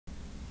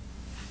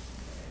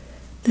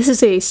This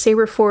is a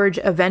Saberforge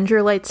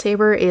Avenger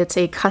lightsaber. It's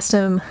a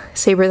custom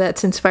saber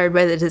that's inspired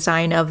by the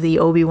design of the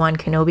Obi-Wan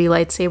Kenobi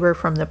lightsaber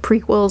from the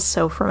prequels,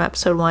 so from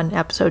episode 1,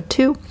 episode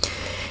 2.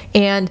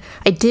 And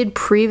I did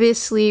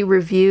previously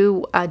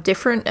review a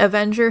different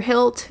Avenger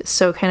hilt,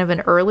 so kind of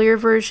an earlier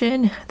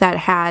version that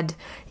had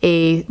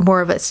a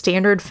more of a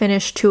standard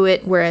finish to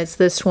it, whereas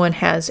this one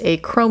has a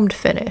chromed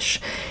finish.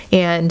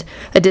 And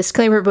a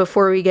disclaimer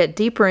before we get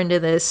deeper into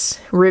this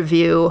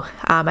review,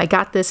 I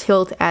got this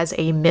hilt as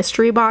a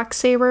mystery box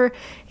saber,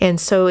 and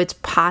so it's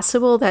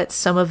possible that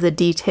some of the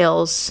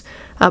details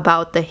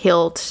about the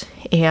hilt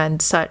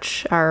and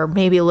such are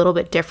maybe a little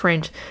bit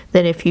different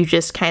than if you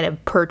just kind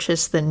of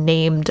purchase the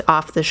named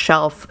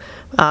off-the-shelf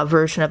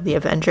version of the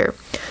Avenger.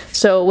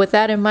 So with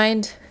that in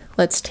mind,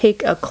 let's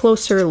take a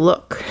closer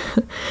look.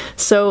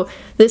 So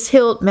this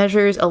hilt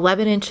measures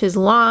 11 inches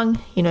long,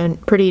 you know,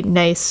 pretty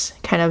nice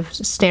kind of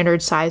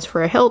standard size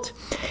for a hilt.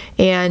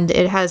 And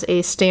it has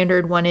a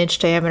standard 1-inch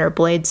diameter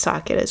blade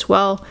socket as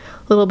well.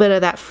 A little bit of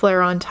that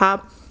flare on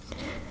top.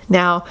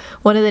 Now,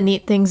 one of the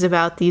neat things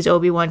about these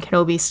Obi-Wan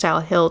Kenobi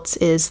style hilts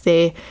is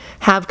they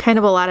have kind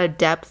of a lot of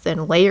depth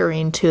and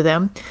layering to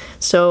them.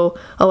 So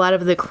a lot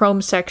of the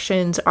chrome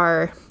sections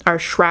are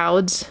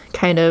shrouds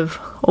kind of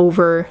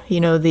over,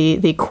 you know,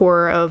 the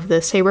core of the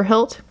saber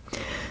hilt.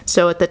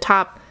 So at the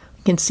top,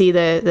 you can see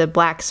the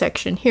black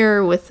section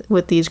here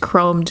with these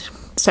chromed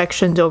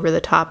sections over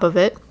the top of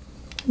it.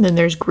 And then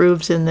there's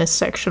grooves in this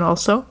section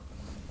also.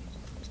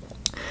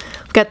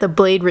 I've got the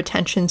blade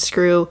retention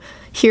screw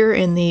here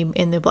in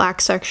the black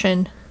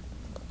section.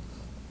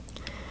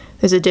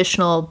 There's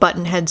additional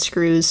button head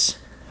screws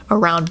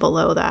around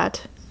below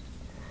that.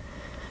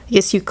 I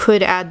guess you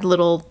could add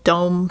little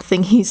dome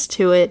thingies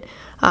to it,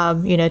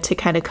 you know, to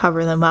kind of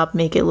cover them up,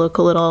 make it look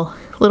a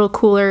little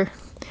cooler.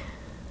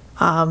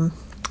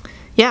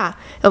 Yeah,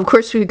 of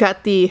course we've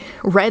got the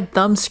red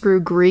thumb screw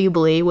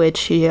greebly,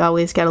 which you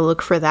always got to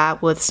look for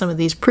that with some of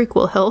these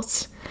prequel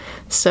hilts.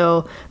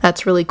 So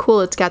that's really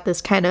cool. It's got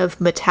this kind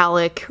of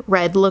metallic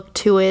red look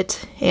to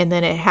it, and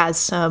then it has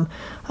some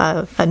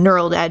a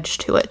knurled edge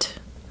to it.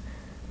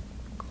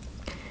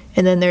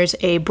 And then there's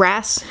a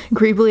brass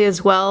greebly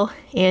as well,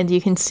 and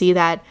you can see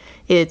that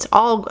it's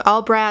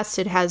all brass.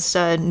 It has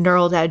a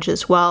knurled edge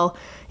as well,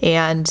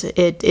 and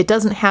it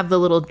doesn't have the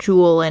little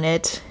jewel in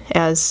it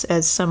as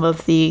some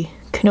of the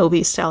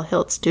Kenobi style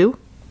hilts do.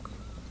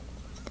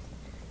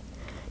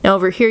 Now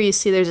over here you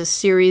see there's a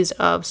series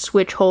of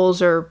switch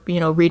holes, or, you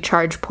know,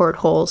 recharge port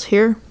holes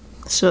here.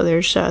 So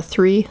there's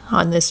 3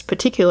 on this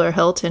particular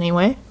hilt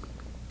anyway.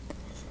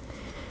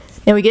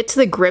 Now we get to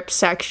the grip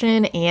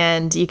section,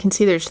 and you can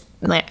see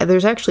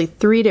there's actually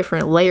 3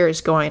 different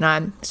layers going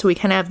on. So we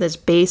kind of have this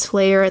base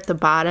layer at the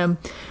bottom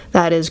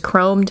that is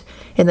chromed,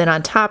 and then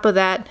on top of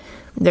that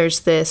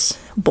there's this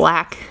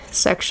black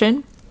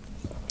section,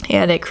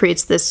 and it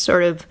creates this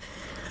sort of,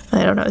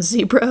 I don't know,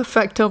 zebra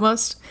effect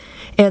almost.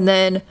 And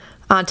then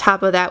on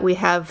top of that we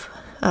have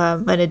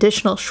an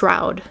additional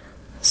shroud.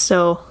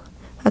 So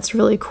that's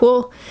really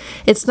cool.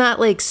 It's not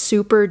like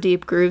super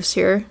deep grooves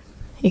here.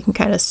 You can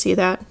kind of see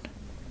that.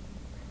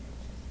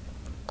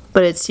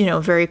 But it's, you know,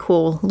 very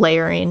cool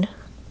layering.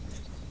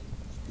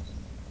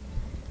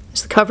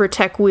 There's the cover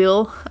tech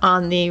wheel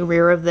on the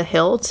rear of the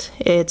hilt.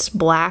 It's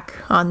black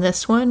on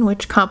this one,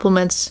 which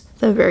complements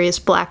the various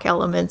black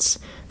elements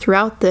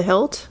throughout the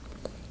hilt.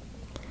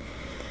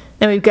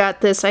 And we've got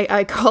this,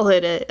 I call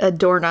it a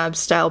doorknob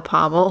style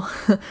pommel.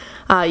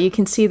 You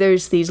can see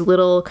there's these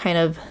little kind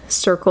of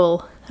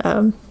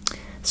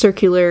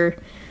circular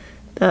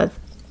kind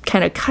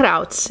of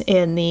cutouts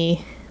in the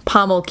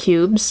pommel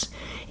cubes,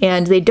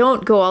 and they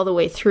don't go all the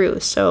way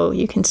through, so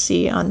you can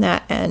see on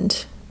that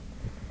end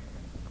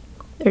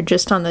they're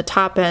just on the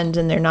top end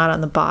and they're not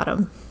on the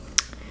bottom.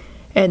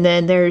 And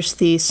then there's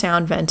the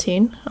sound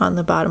venting on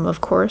the bottom,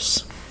 of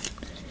course.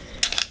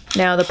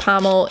 Now the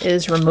pommel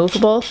is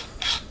removable,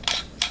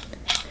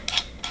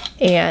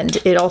 and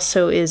it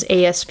also is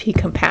ASP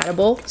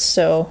compatible,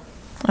 so,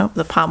 oh,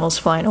 the pommel's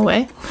flying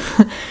away.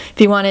 If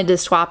you wanted to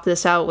swap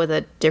this out with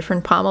a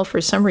different pommel for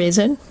some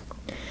reason,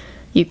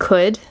 you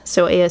could.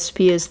 So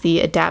ASP is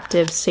the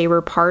Adaptive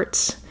Saber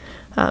Parts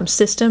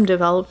system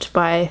developed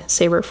by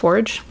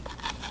Saberforge.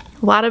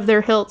 A lot of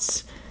their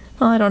hilts,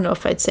 well, I don't know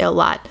if I'd say a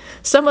lot,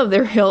 some of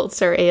their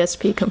hilts are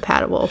ASP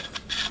compatible,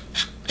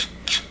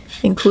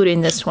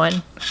 including this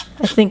one.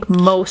 I think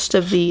most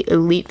of the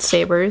Elite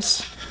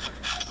sabers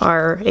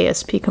are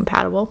ASP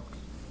compatible.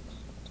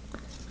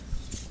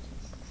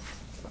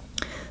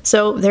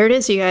 So there it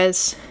is, you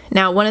guys.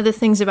 Now, one of the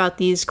things about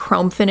these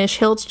chrome finish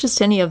hilts,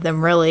 just any of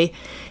them really,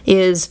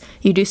 is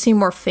you do see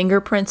more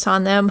fingerprints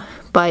on them,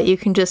 but you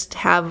can just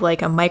have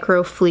like a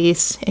micro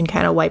fleece and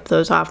kind of wipe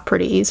those off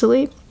pretty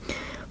easily.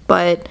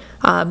 But,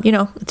 you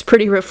know, it's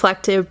pretty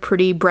reflective,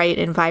 pretty bright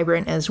and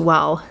vibrant as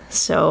well.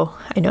 So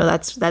I know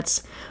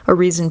that's a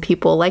reason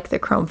people like the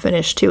chrome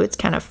finish too. It's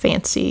kind of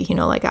fancy, you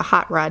know, like a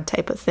hot rod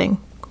type of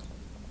thing.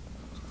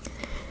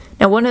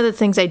 Now, one of the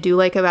things I do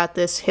like about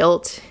this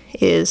hilt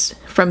is,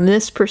 from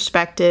this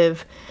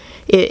perspective,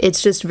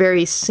 it's just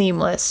very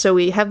seamless. So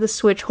we have the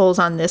switch holes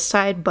on this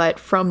side, but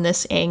from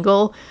this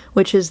angle,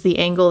 which is the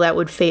angle that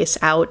would face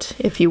out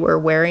if you were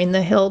wearing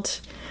the hilt,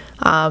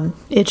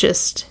 it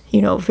just,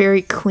 you know,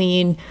 very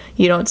clean.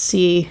 You don't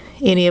see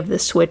any of the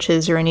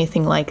switches or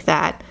anything like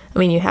that. I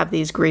mean, you have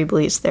these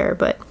greeblies there,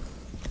 but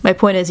my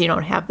point is you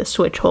don't have the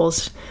switch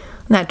holes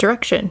in that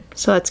direction.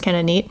 So that's kind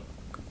of neat.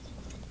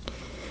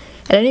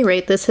 At any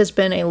rate, this has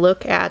been a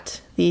look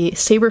at the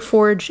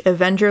Saberforge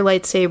Avenger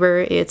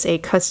lightsaber. It's a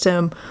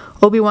custom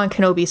Obi-Wan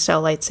Kenobi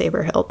style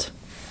lightsaber hilt.